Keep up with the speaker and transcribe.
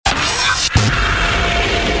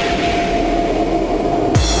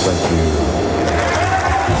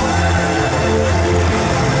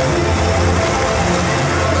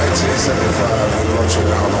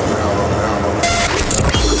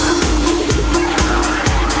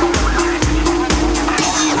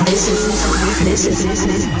This is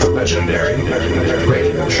the legendary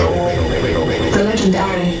radio show. The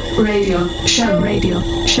legendary radio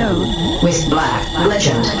show with Black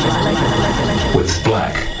Legend. With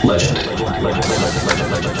Black Legend.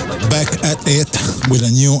 Back at it with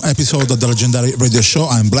a new episode of the legendary radio show.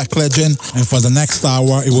 I'm Black Legend, and for the next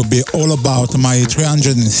hour it will be all about my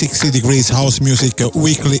 360 degrees house music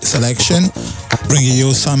weekly selection, bringing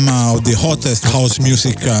you some of the hottest house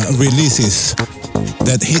music releases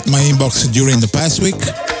that hit my inbox during the past week,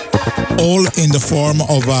 all in the form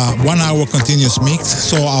of a 1 hour continuous mix,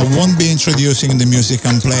 so I won't be introducing the music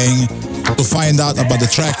I'm playing. To find out about the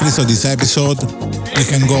track list of this episode, you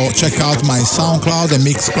can go check out my SoundCloud and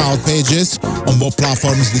Mixcloud pages on both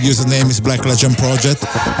platforms. The username is Black Legend Project,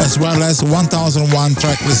 as well as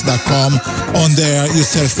 1001tracklist.com. On there you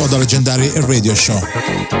search for the legendary radio show.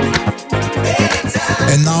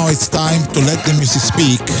 And now it's time to let the music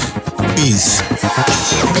speak. Peace.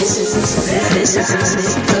 This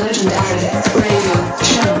is the legendary radio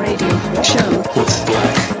show with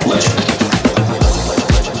Black Legend.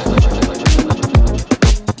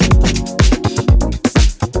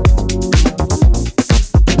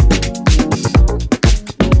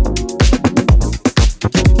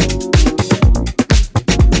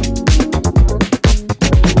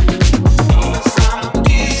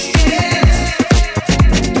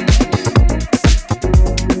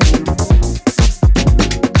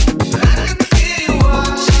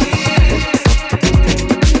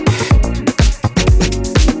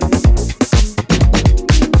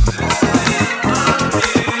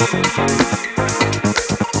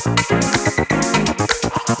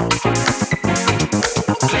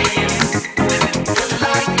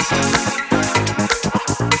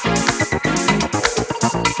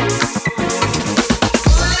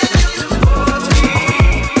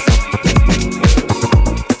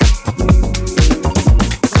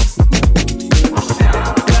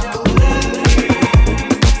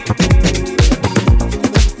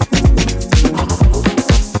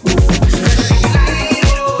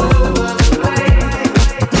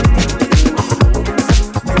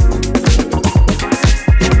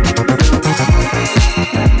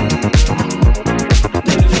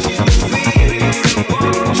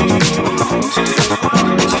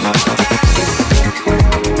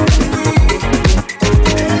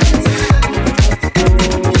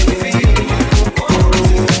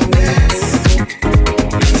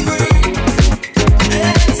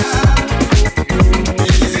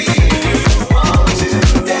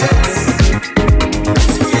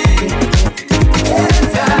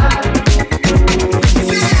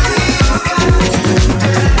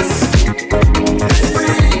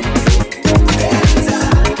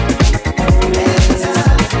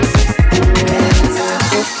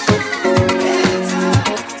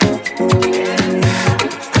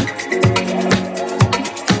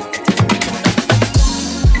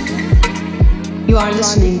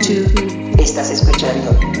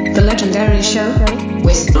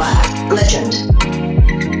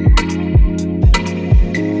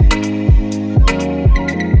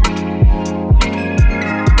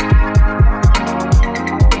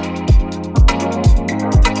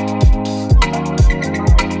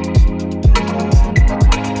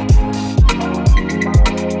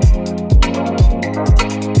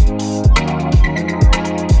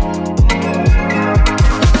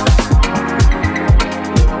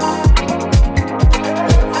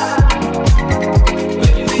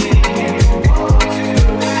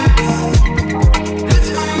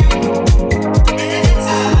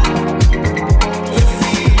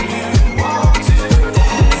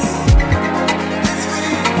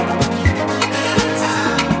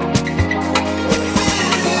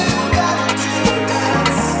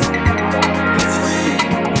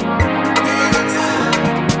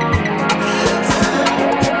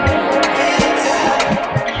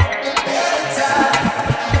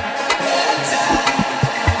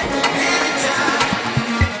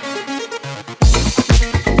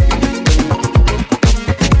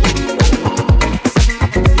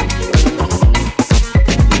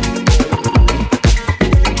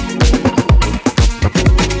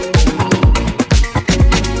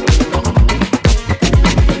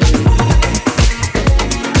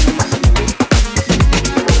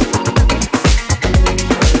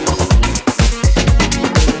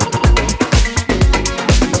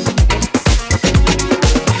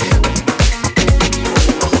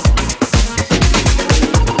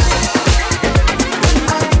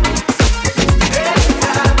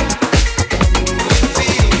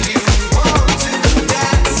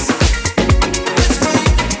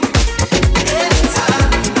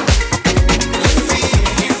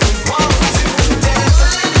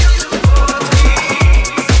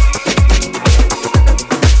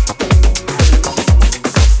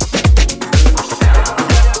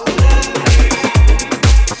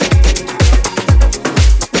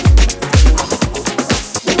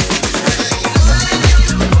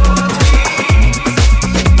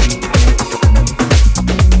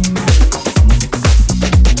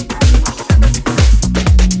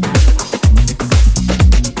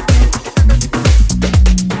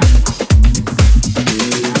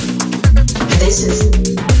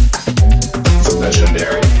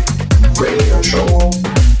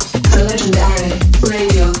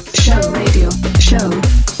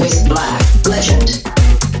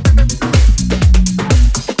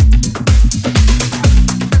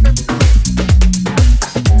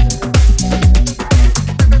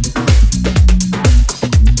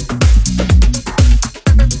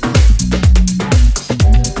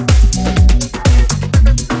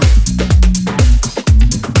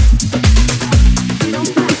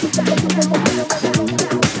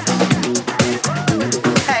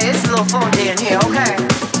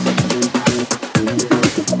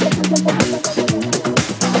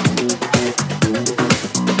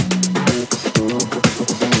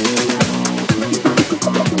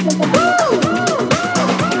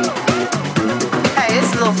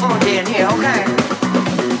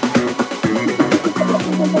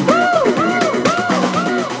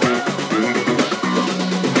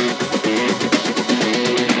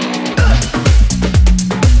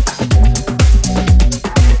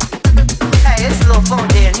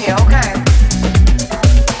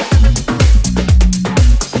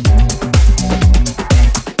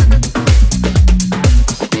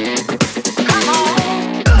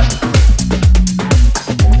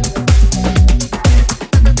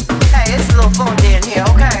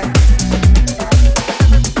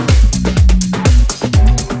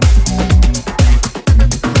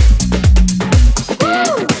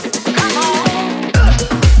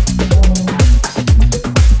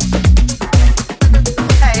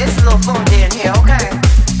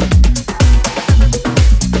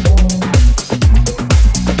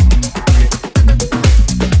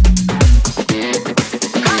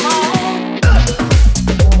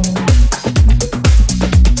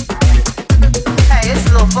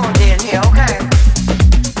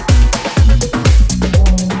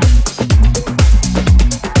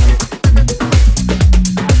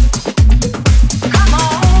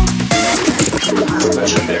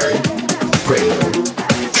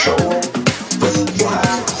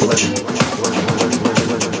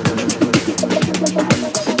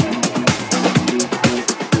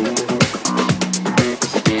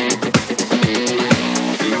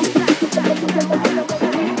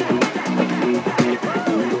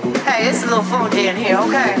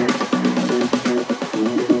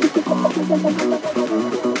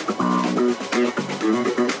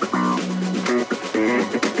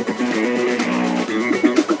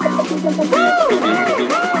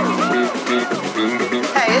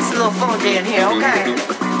 funky in here, okay?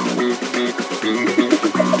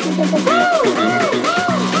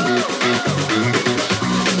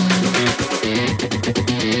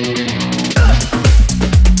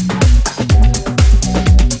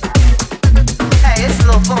 Hey, it's a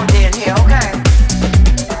little funky in here, okay?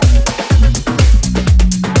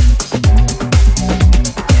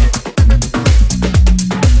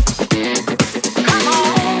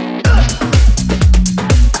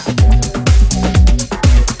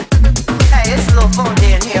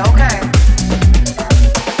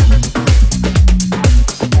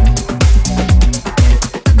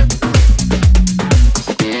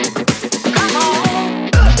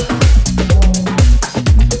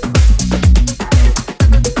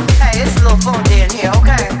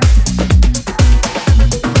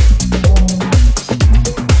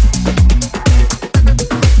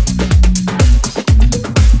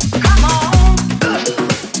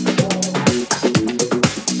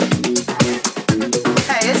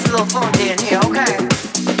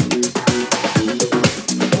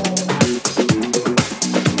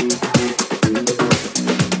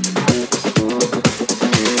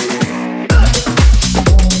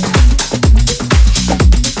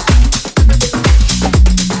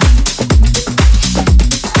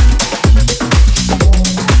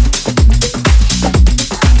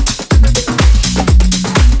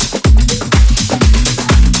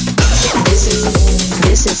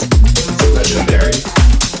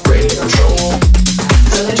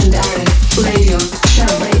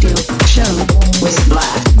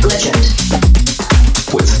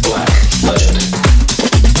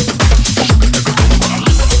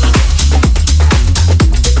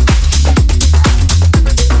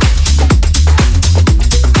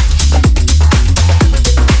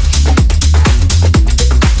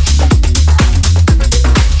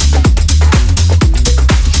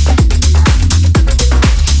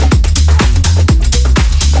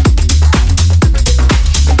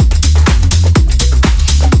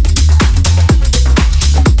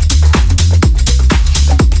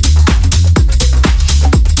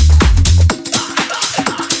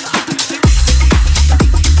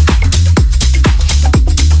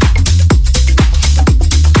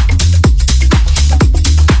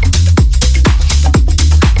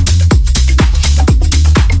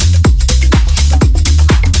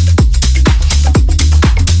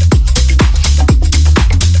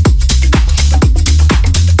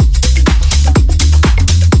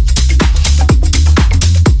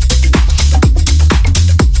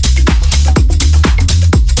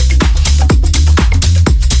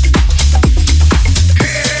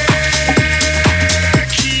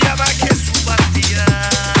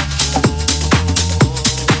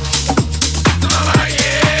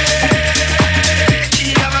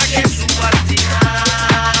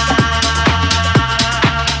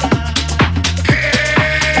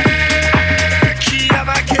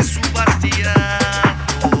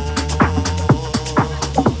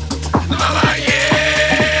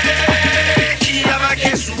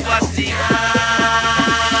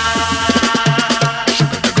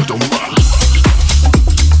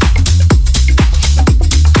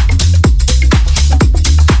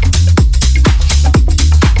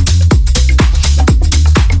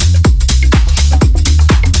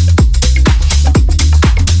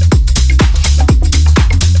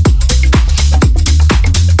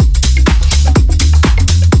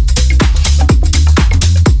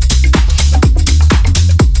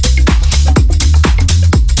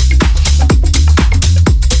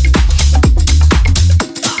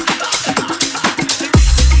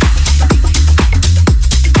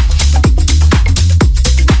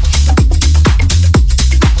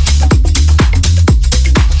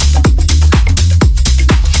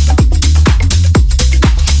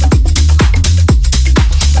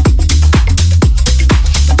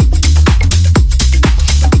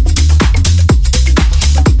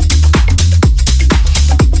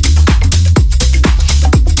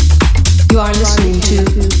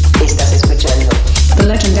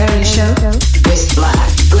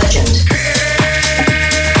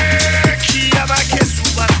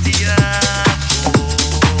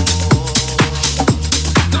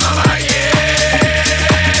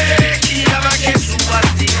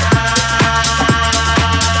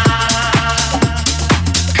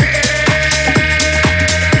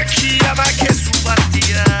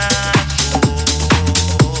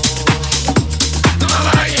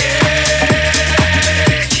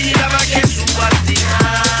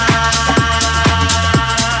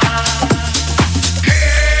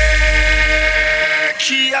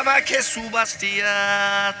 che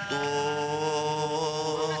subastiato.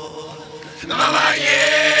 Mamma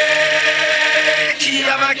yeah, chi chi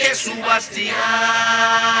ama che subastia.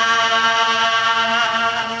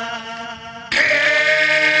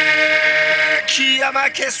 Chi ama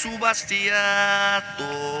che subastiato.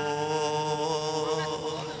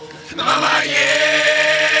 Mamma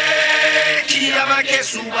chi ama che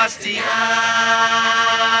subastia.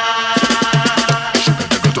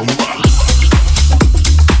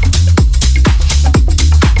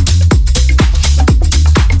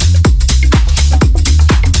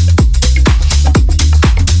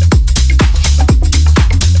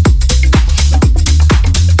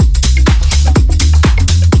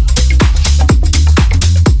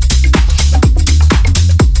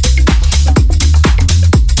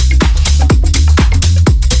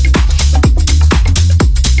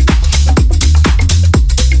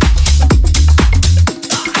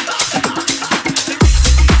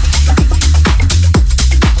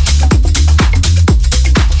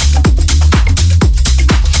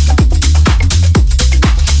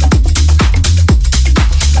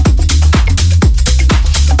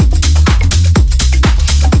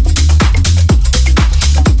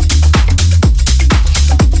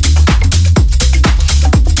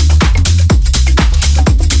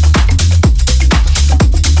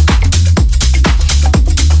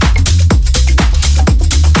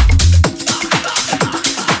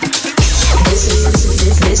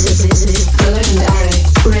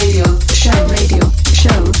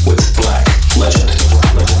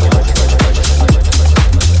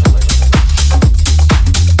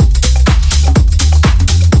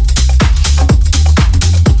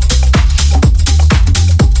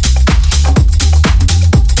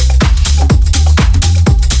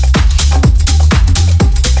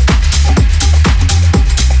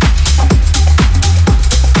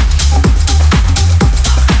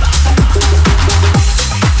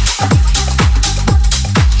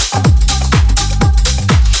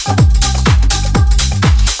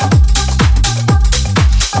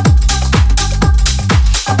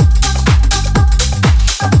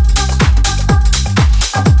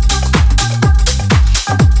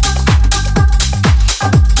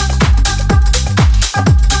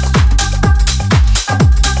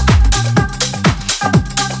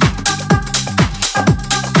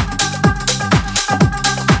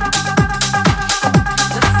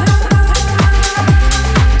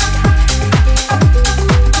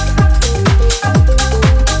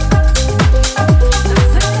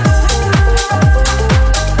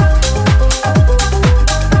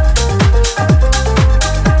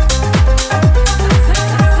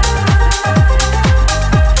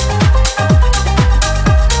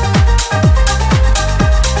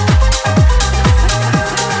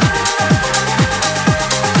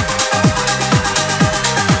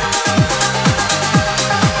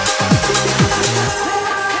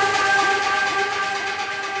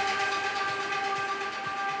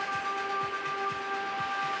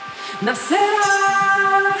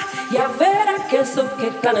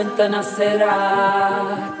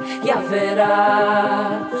 Nacerá, ya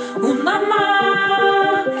verá una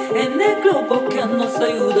más en el globo que nos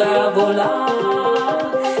ayuda a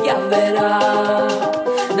volar. Ya verá,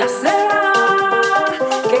 nacerá,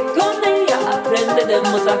 que con ella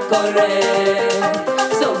aprenderemos a correr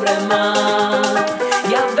sobre mar.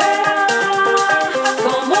 Ya verá,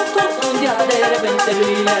 como todo un día de repente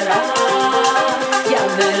brillará. Ya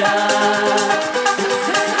verá.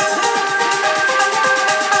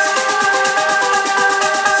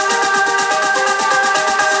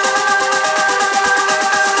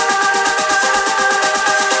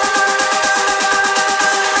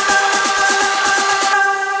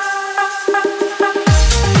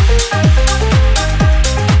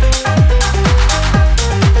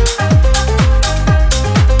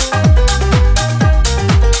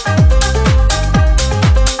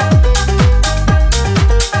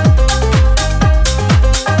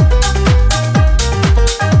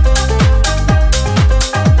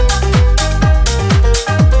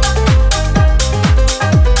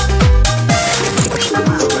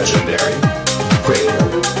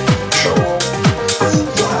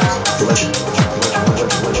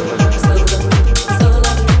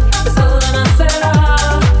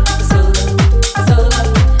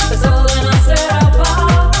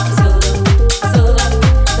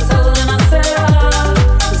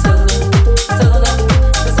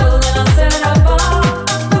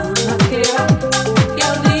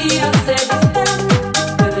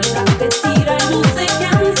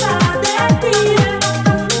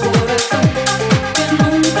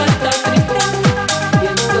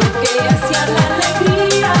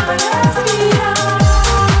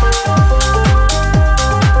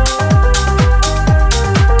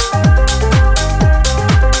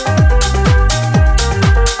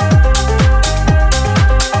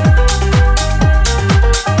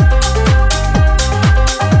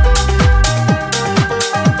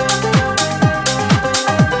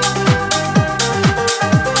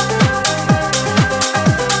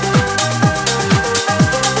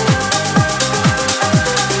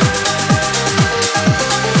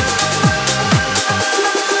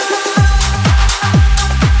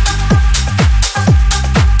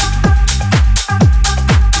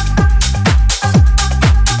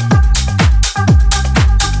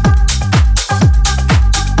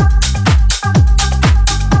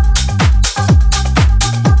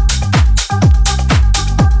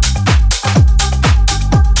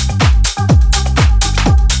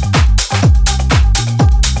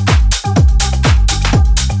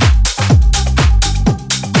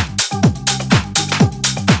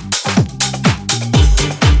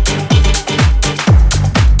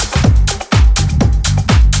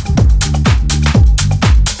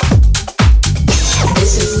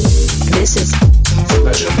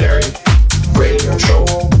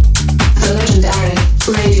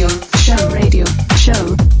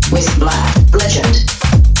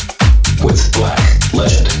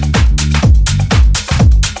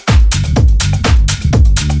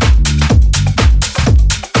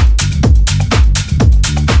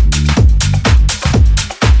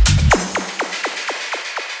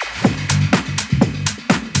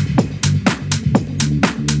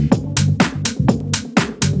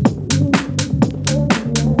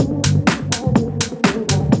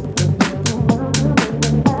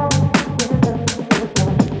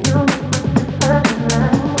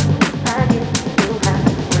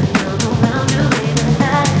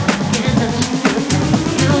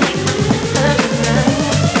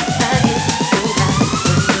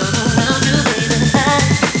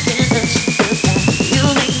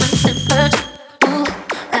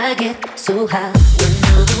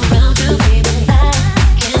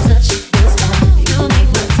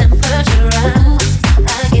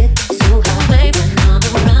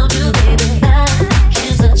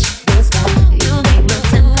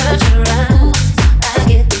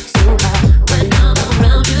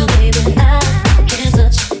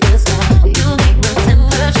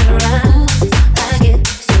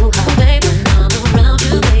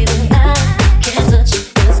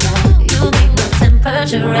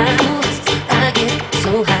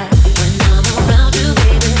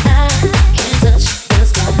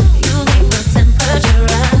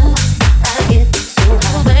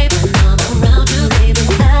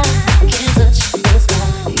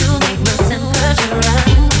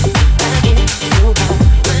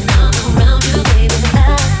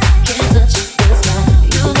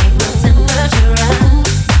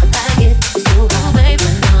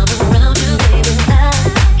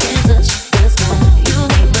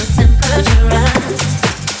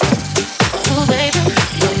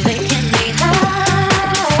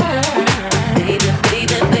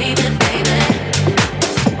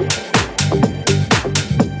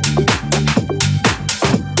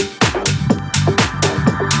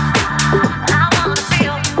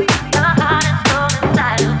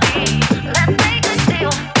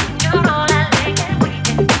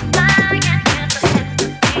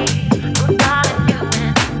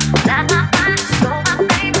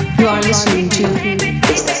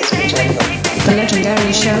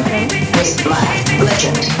 with Black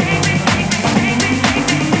Legend.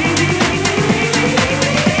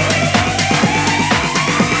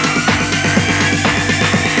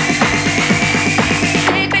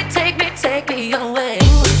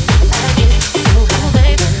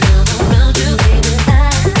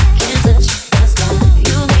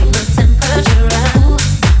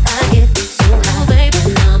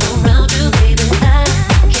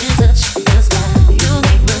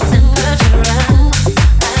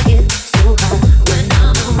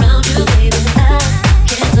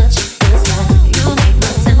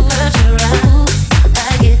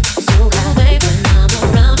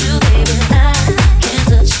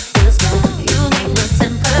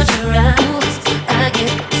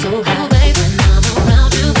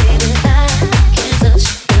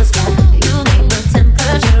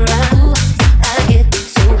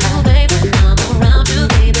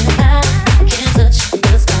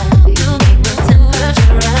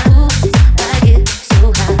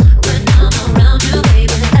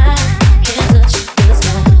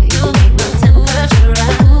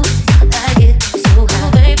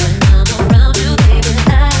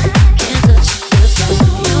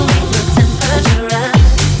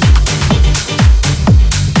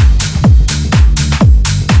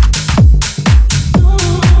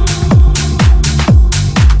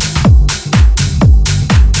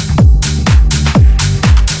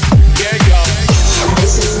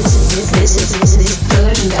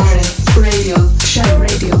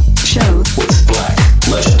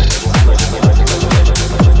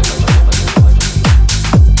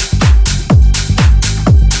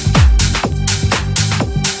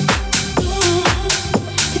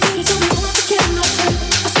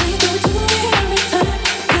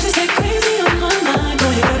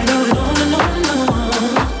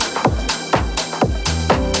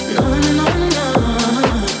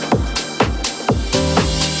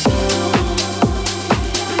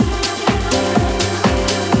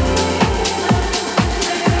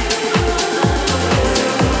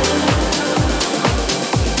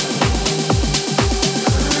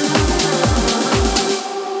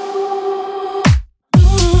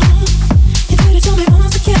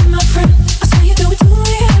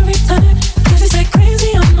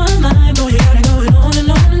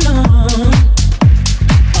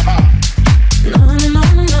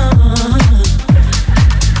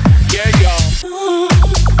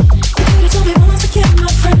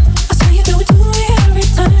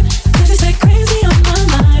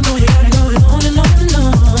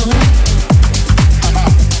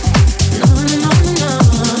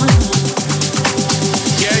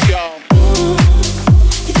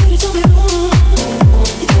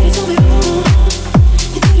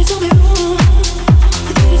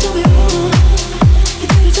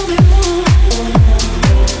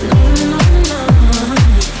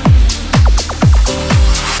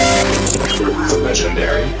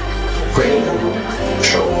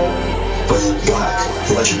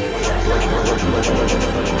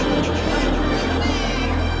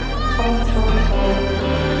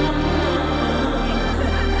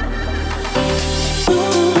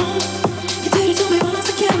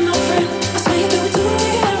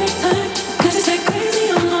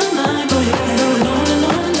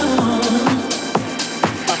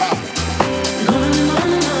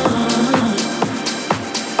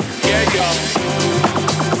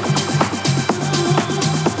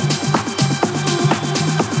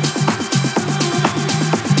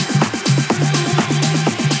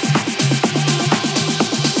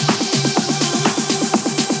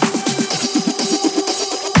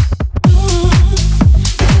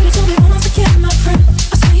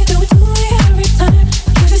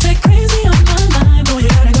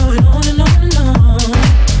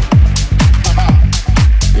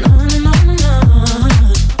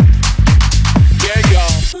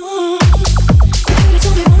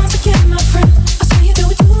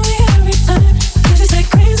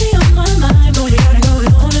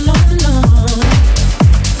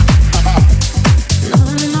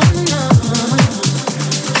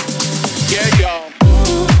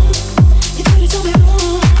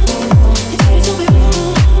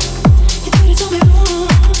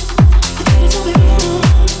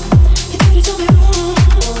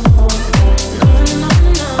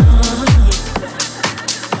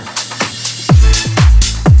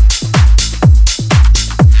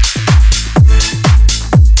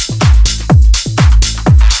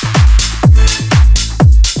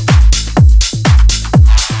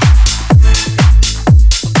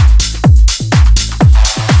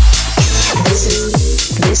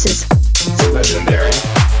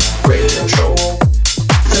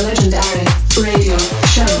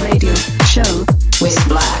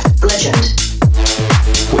 Legend.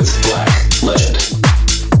 With Black Legend.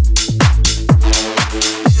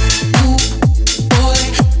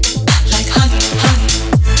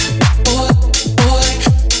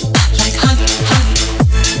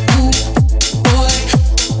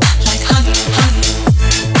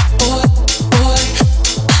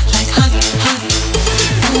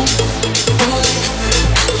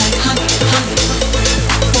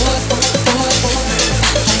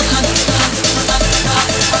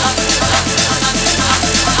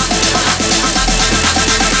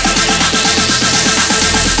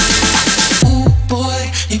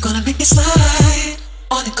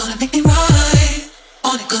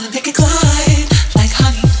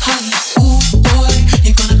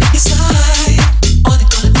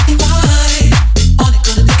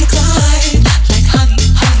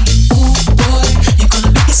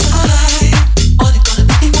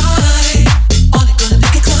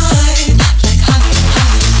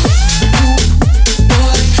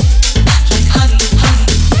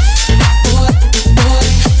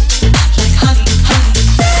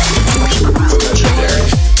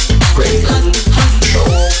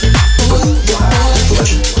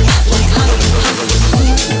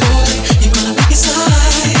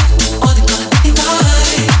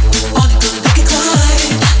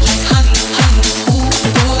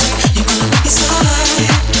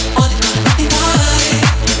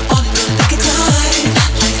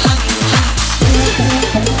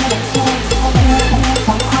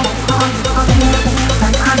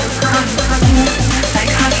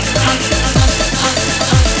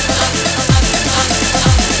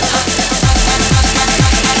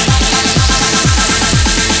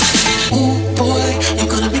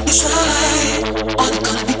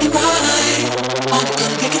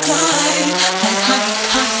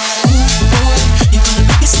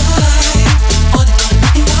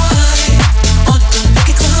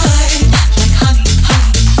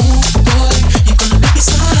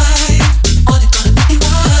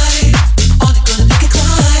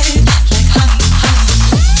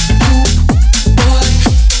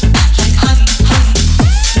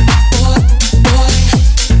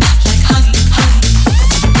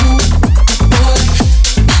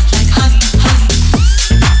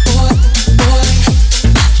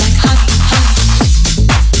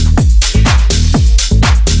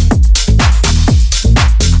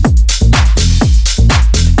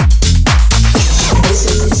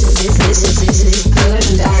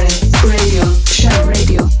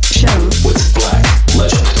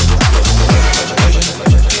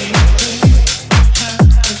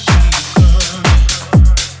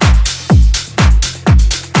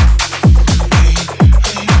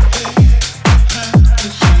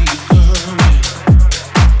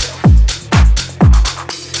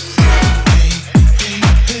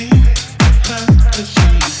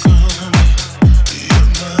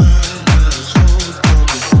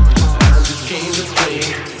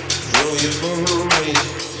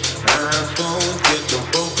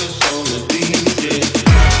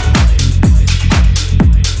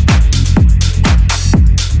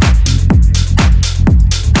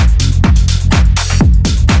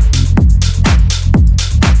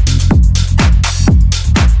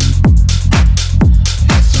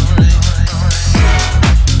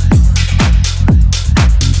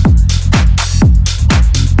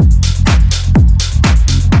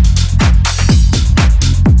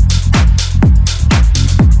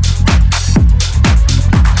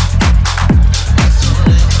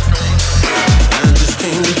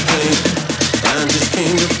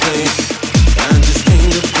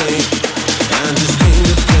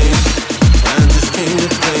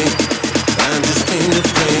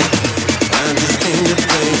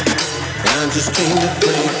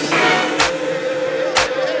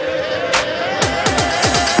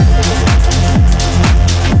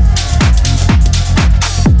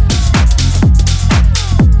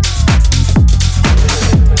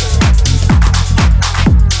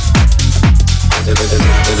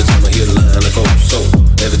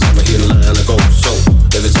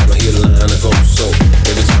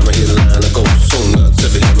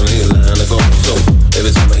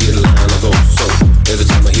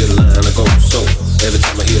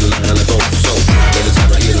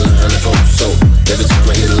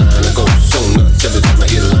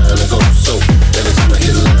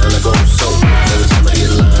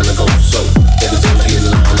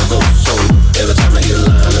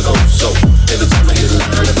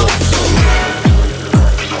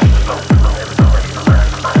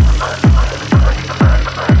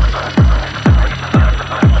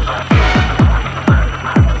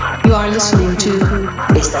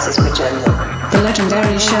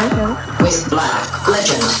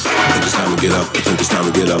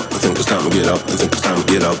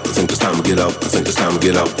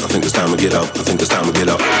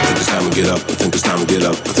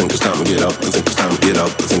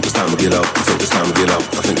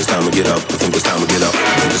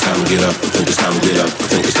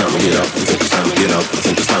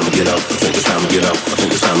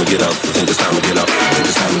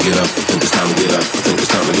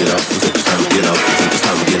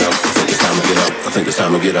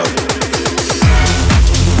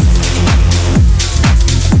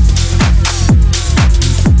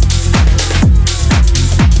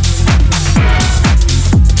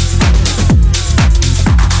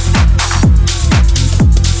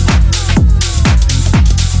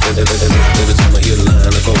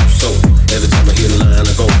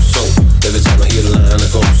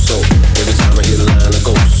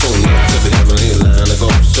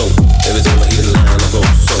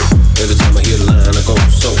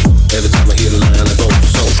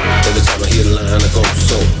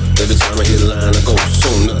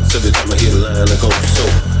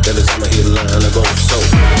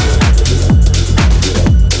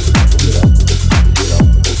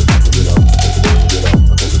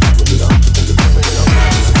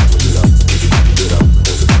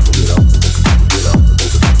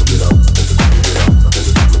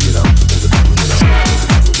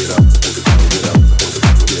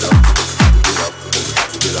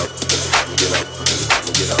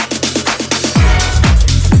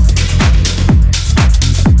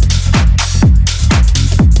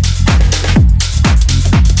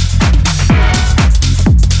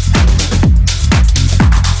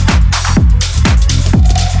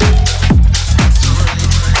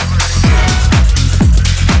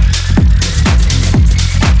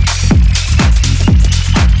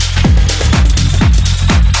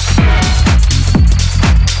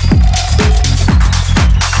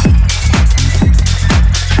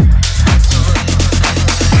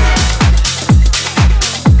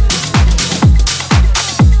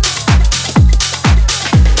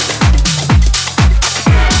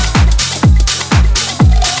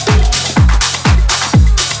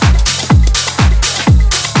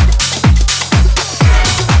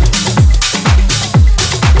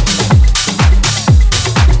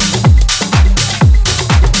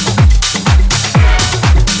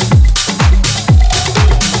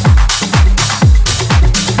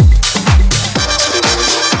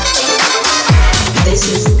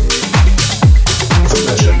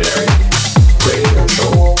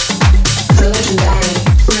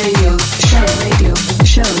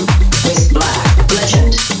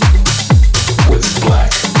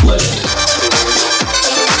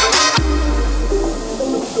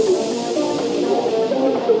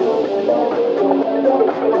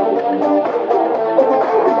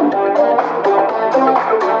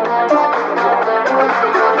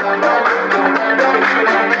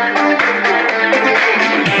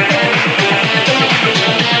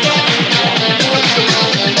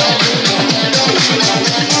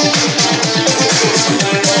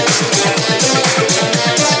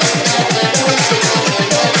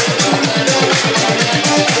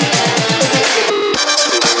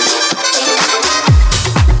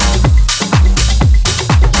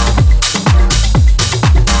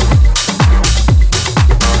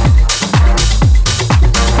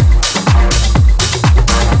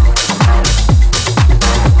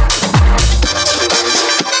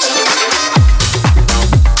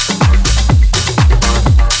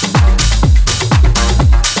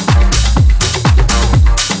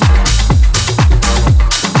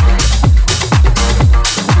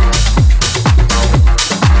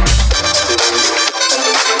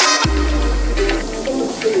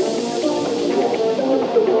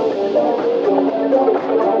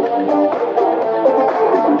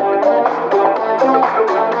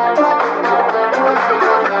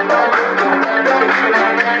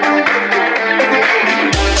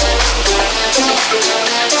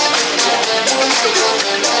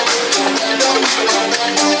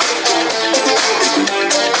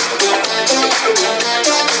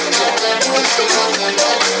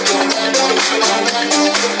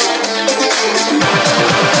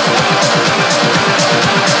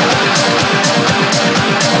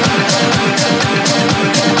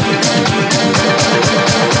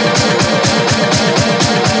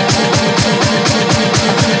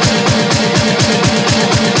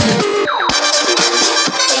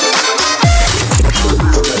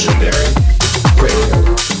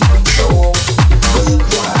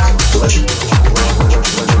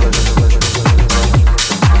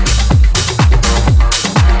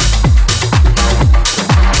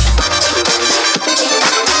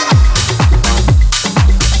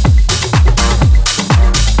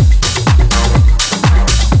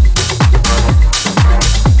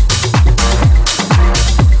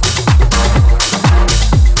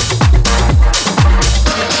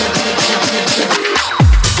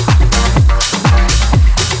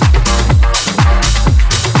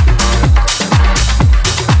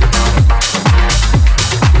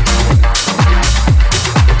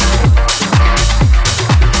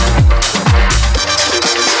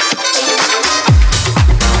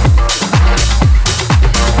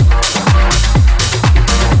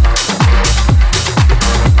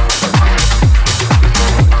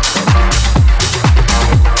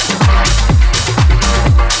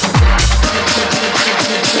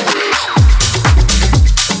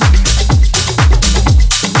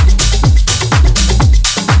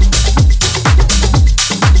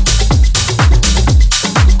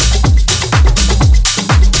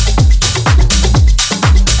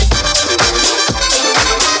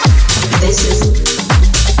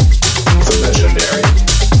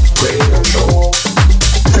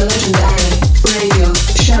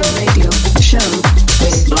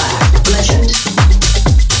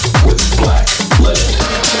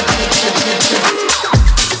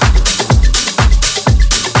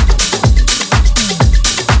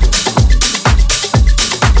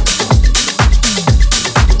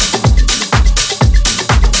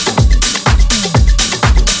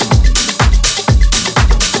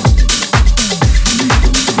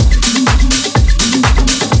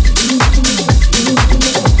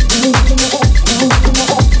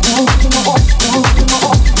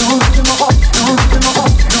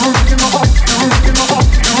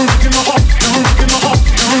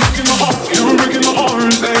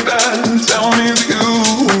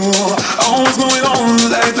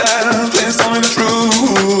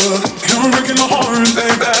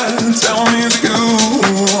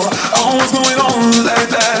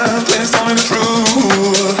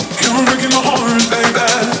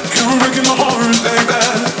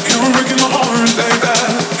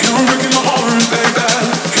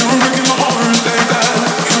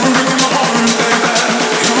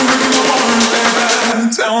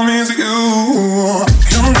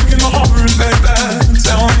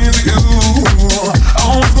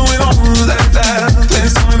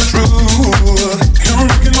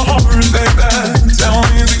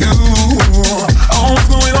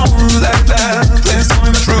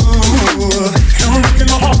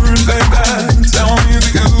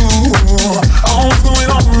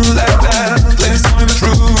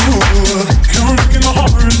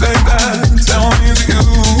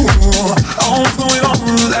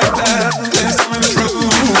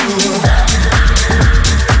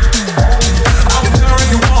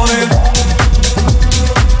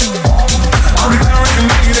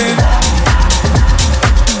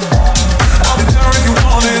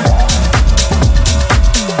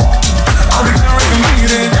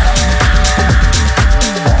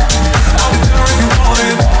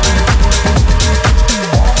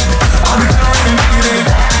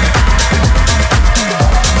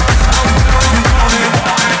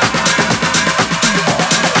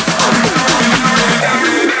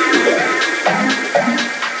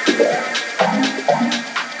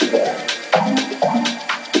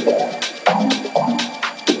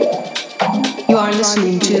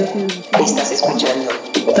 listening to. Estás escuchando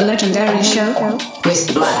The Legendary Show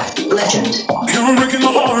with Black Legend. You're breaking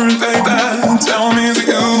my heart like that. Tell me it's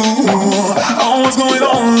you. Oh, what's going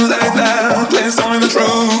on like that? Please tell me the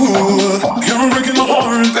truth. You're breaking my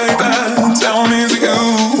heart like that. Tell me it's you.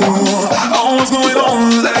 Oh, what's going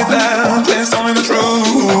on like that? Please tell me the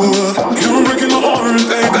truth. You're breaking my heart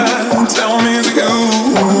like that. Tell me it's you.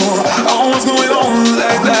 Oh, what's going on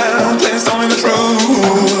like that? Please tell me the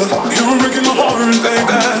truth. You're breaking my heart like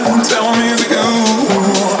that. Tell me it's you.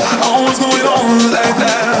 Oh, what's going on like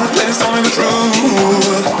that? Please tell me the truth.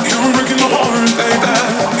 You're breaking my heart like that.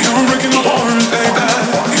 You're breaking my heart like that.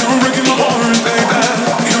 You're breaking my heart like that.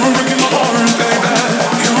 You're breaking my heart like that.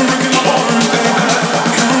 You're breaking my heart like that.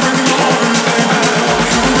 You're breaking my heart like that.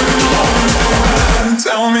 You're breaking my heart like that.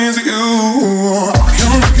 Tell me it's you.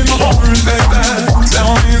 You're breaking my heart like that.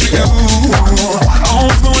 Tell me it's you. Oh,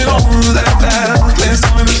 what's going on like that? Please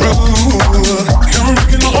tell me the truth. You're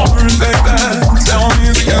breaking my heart like that. Tell me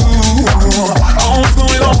it's you. Oh, what's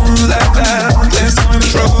going on like that? Please tell me the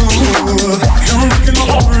truth. You're breaking my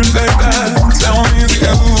heart like that. Tell me it's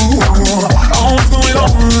you. Oh, what's going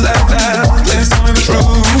on like that? Please tell me the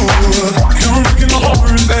truth. You're breaking my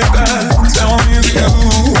heart like that. Tell me it's you.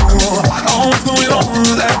 Oh, what's going on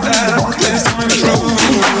like that? Please tell me the truth.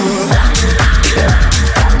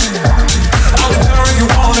 I'll be there if you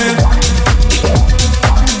want it.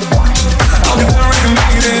 I'll be there if you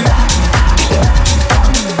need it.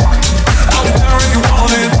 I'll be there if you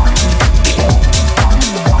want it.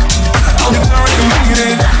 I'll be there if you need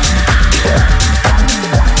it.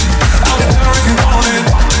 I'll be there if you want it.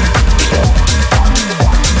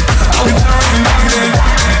 I'll be there if you need it.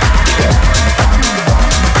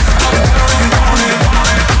 I'll be there if you want it.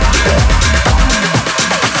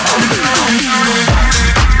 I'll be there if you need it.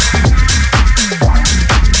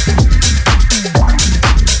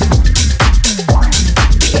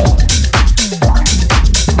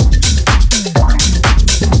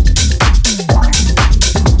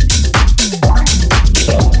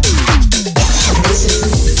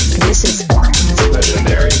 This is the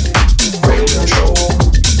Legendary Radio Show.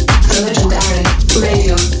 The Legendary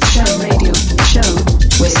Radio Show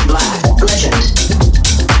With Black Legend.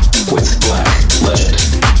 With Black Legend.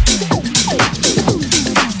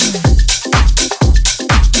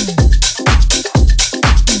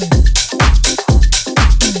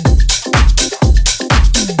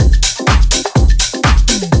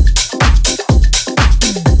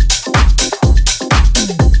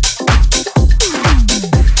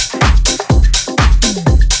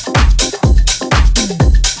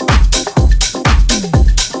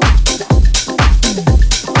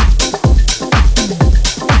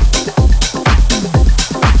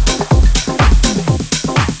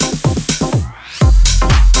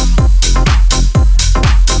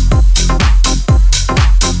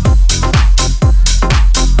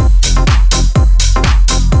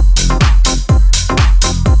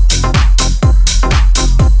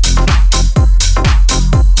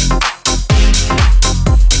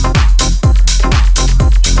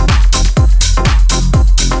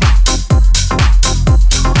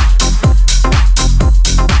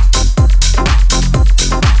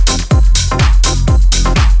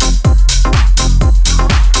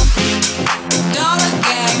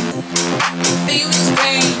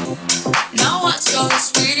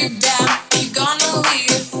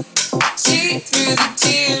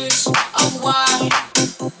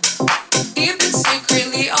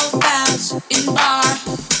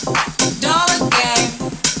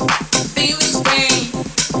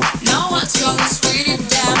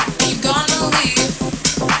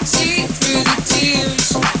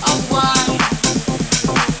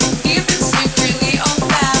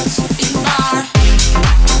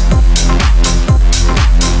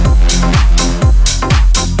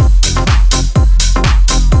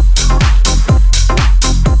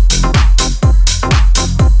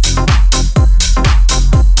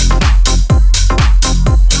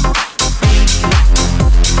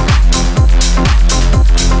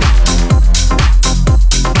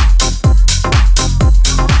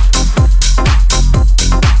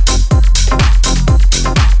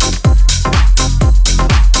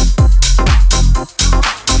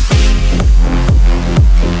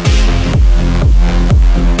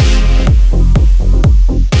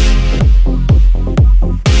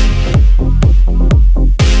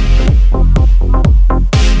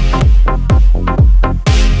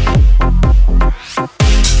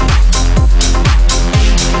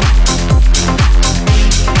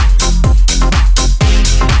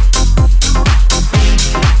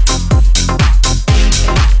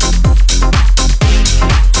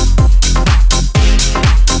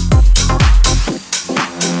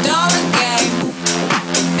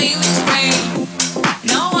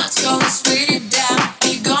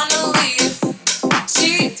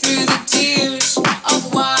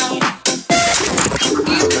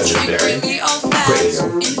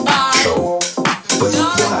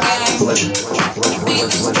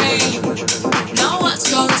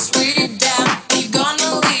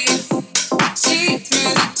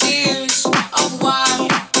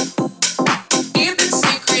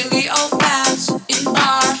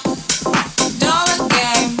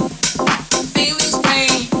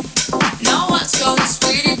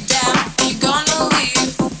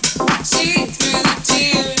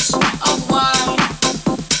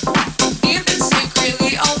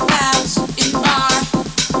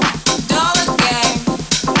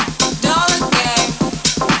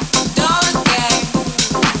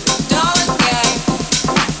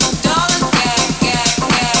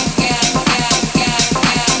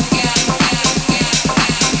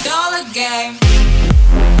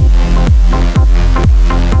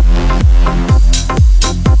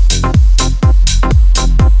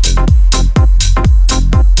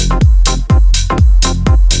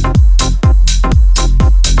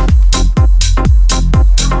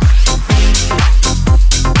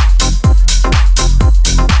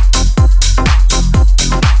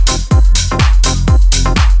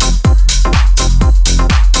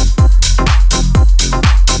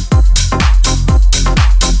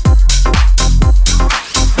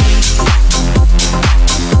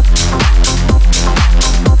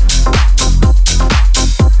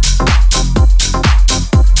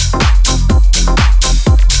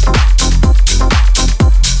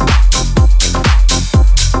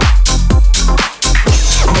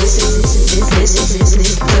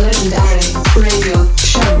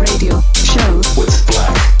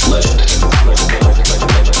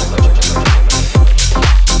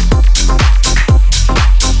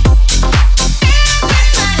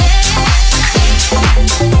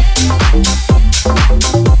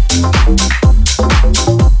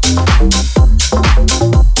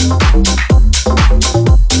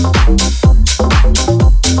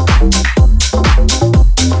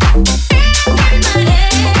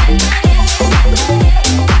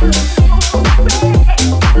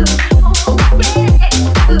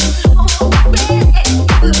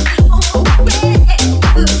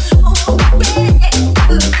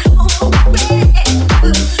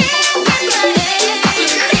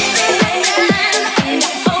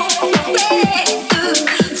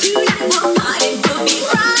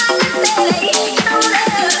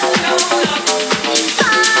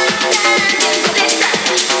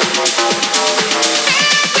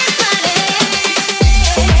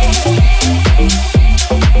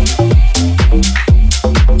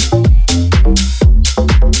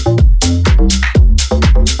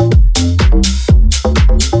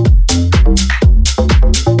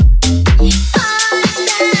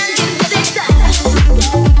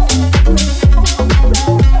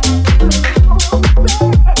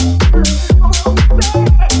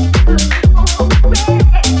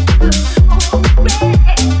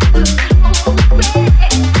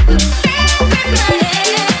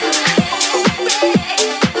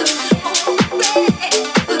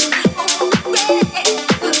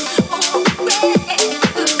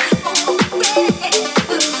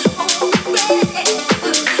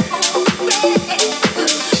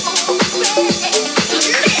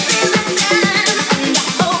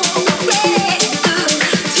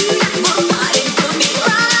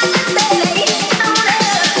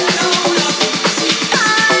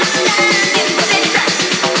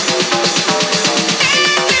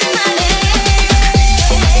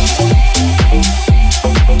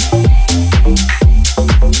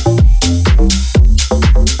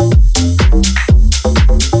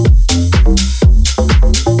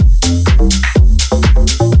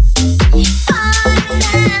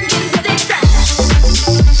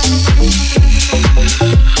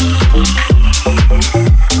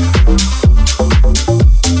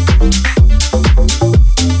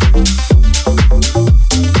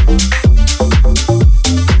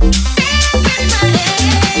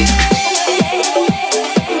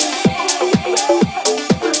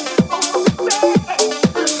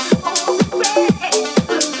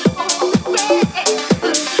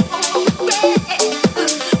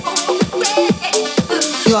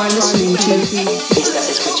 Estás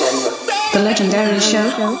escuchando The Legendary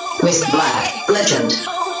Show with Black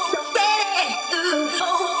Legend.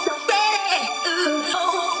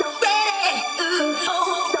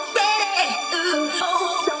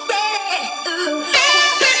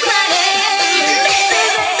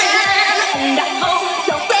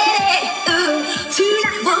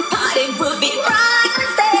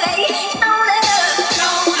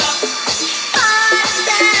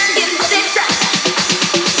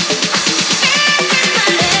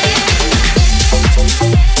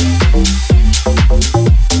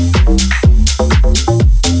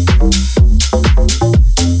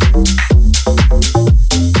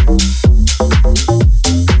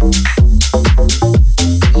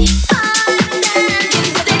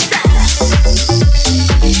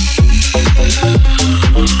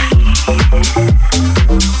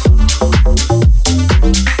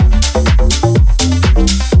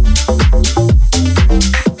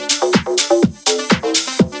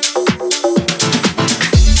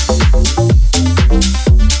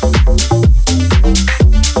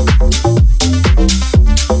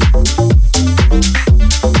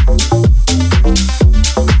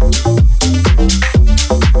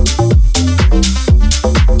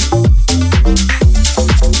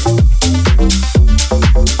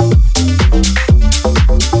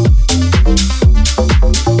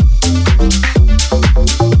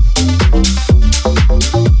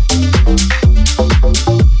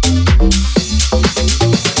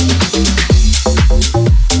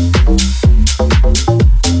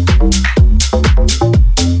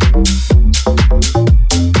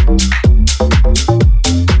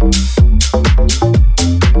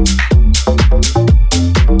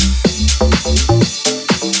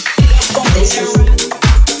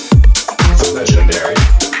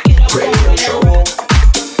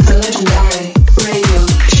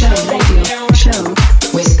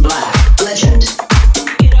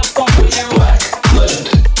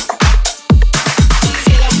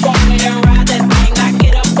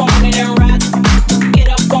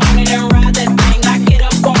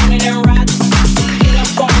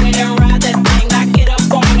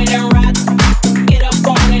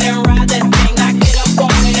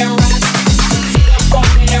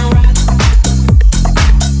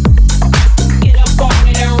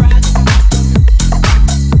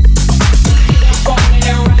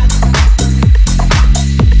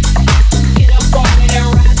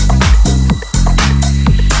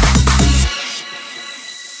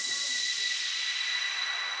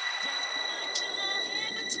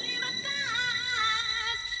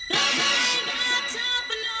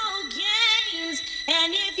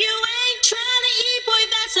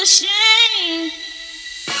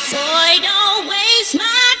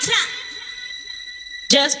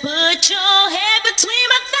 Just put your head between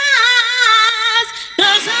my thighs,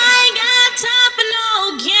 'cause I ain't got time for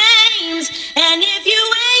no games. And if you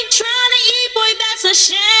ain't trying to eat, boy, that's a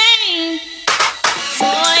shame.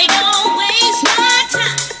 Boy, don't waste my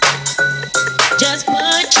time. Just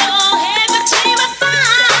put your head between my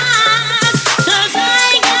thighs, 'cause I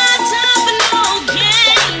ain't got time for no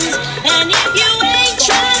games. And if you ain't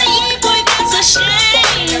trying to eat, boy, that's a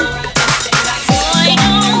shame. Boy,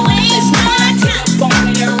 don't waste my time.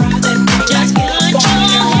 Just put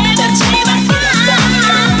your head between my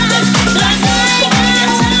thighs, 'cause I ain't got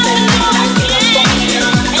time for no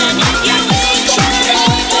games. And if you ain't trying to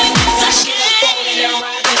eat, boy, that's a shame.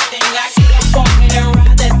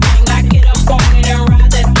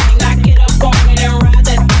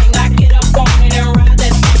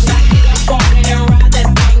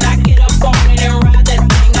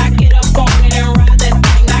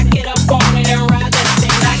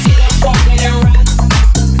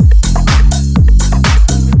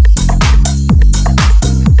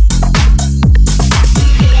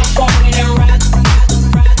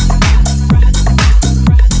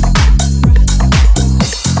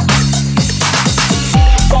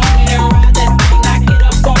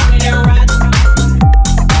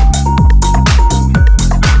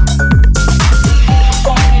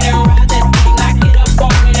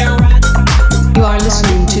 You are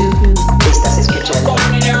listening to Estás escuchando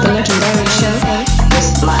The Legendary Show with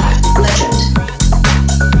Black Legend.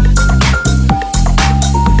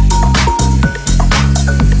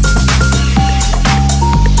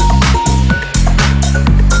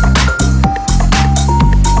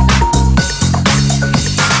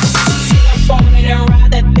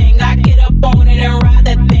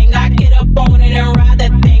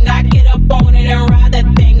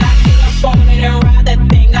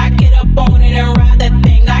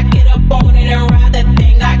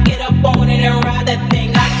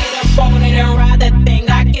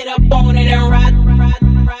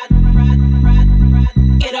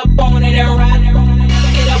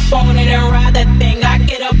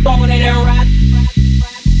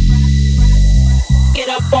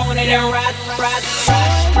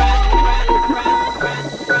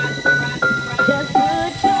 Just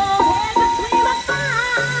put your head between my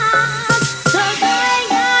thighs, 'cause I ain't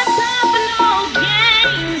got time for no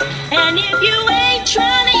games. And if you ain't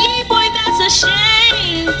trying to eat, boy, that's a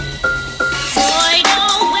shame. Boy,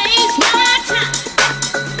 don't waste my time.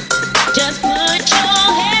 Just put your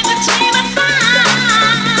head between my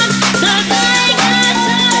thighs, 'cause I ain't got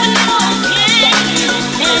time for no games.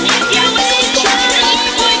 And if you ain't trying to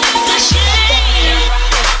eat, boy, that's a shame.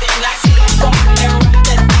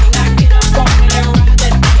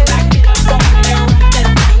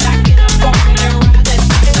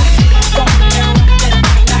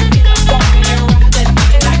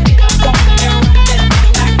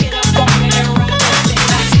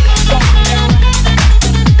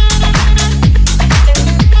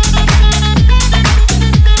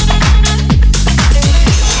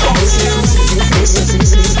 This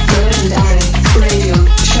is the Legendary Radio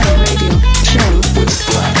Show with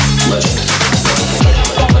Black Legend.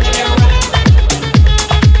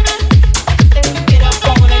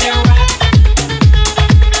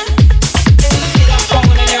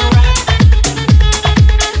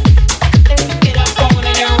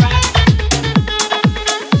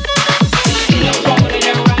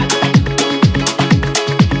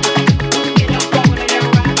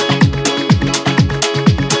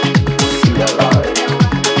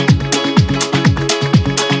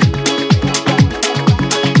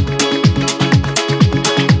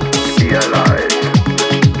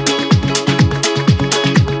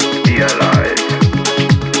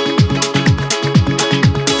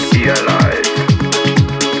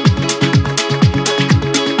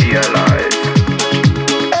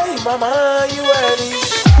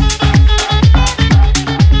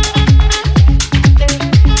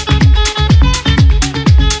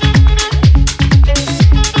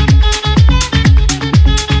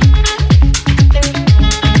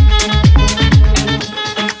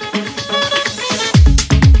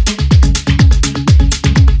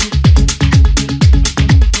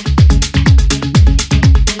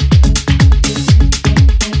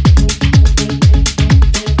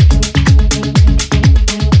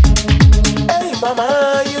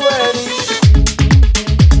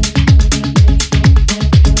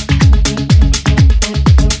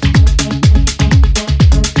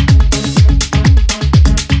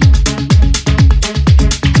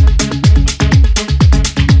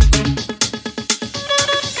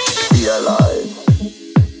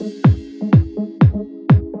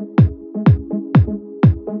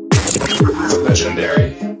 Legendary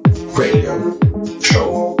Radio Show.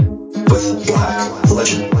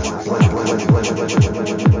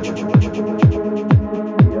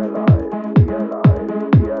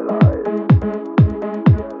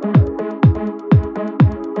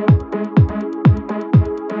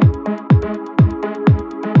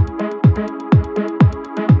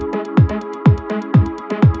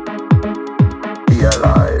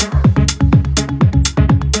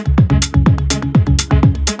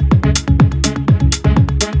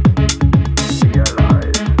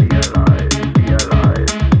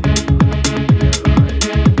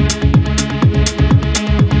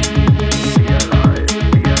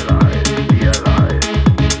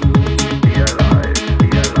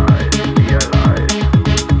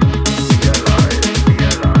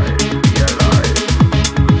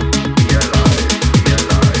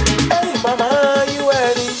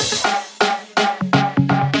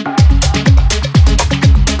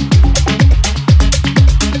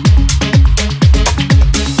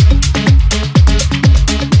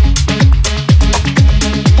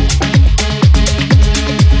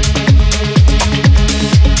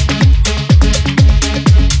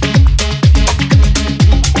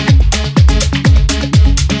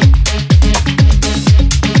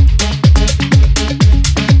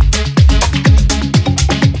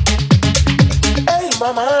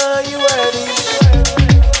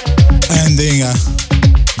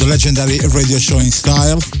 Legendary radio show in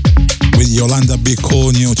style with Yolanda B.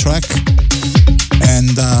 Cool new track.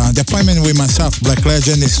 And the appointment with myself, Black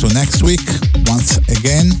Legend, is to next week, once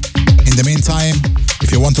again. In the meantime,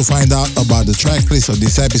 if you want to find out about the track list of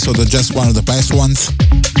this episode or just one of the past ones,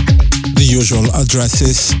 the usual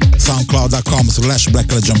addresses: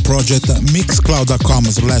 soundcloud.com/blacklegendproject,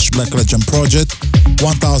 mixcloud.com/blacklegendproject,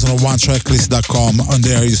 1001tracklist.com, and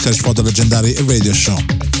there you search for the Legendary radio show.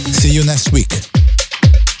 See you next week.